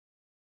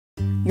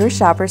Your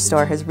Shoppers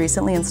store has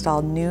recently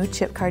installed new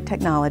chip card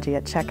technology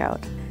at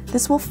checkout.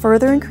 This will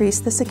further increase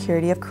the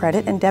security of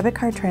credit and debit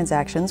card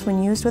transactions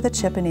when used with a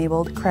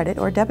chip-enabled credit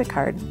or debit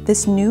card.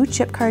 This new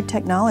chip card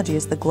technology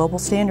is the global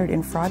standard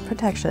in fraud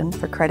protection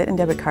for credit and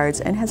debit cards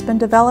and has been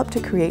developed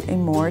to create a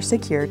more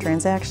secure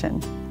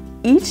transaction.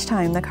 Each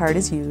time the card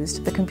is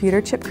used, the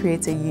computer chip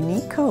creates a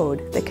unique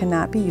code that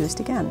cannot be used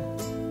again.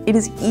 It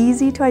is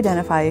easy to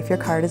identify if your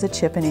card is a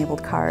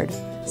chip-enabled card.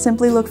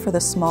 Simply look for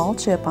the small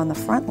chip on the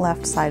front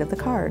left side of the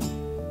card.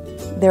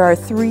 There are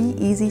 3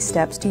 easy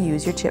steps to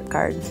use your chip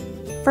card.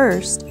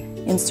 First,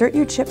 insert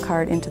your chip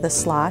card into the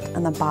slot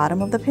on the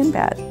bottom of the pin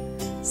pad.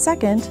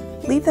 Second,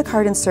 leave the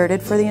card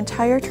inserted for the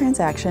entire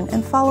transaction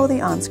and follow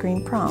the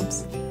on-screen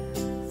prompts.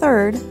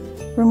 Third,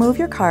 remove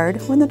your card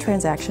when the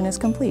transaction is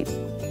complete.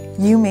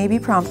 You may be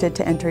prompted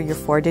to enter your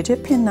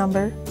 4-digit PIN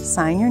number,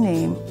 sign your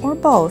name, or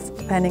both,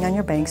 depending on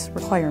your bank's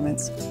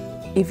requirements.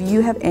 If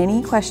you have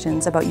any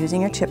questions about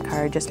using your chip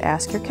card, just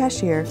ask your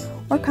cashier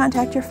or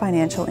contact your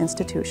financial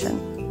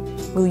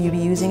institution. Will you be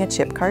using a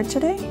chip card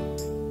today?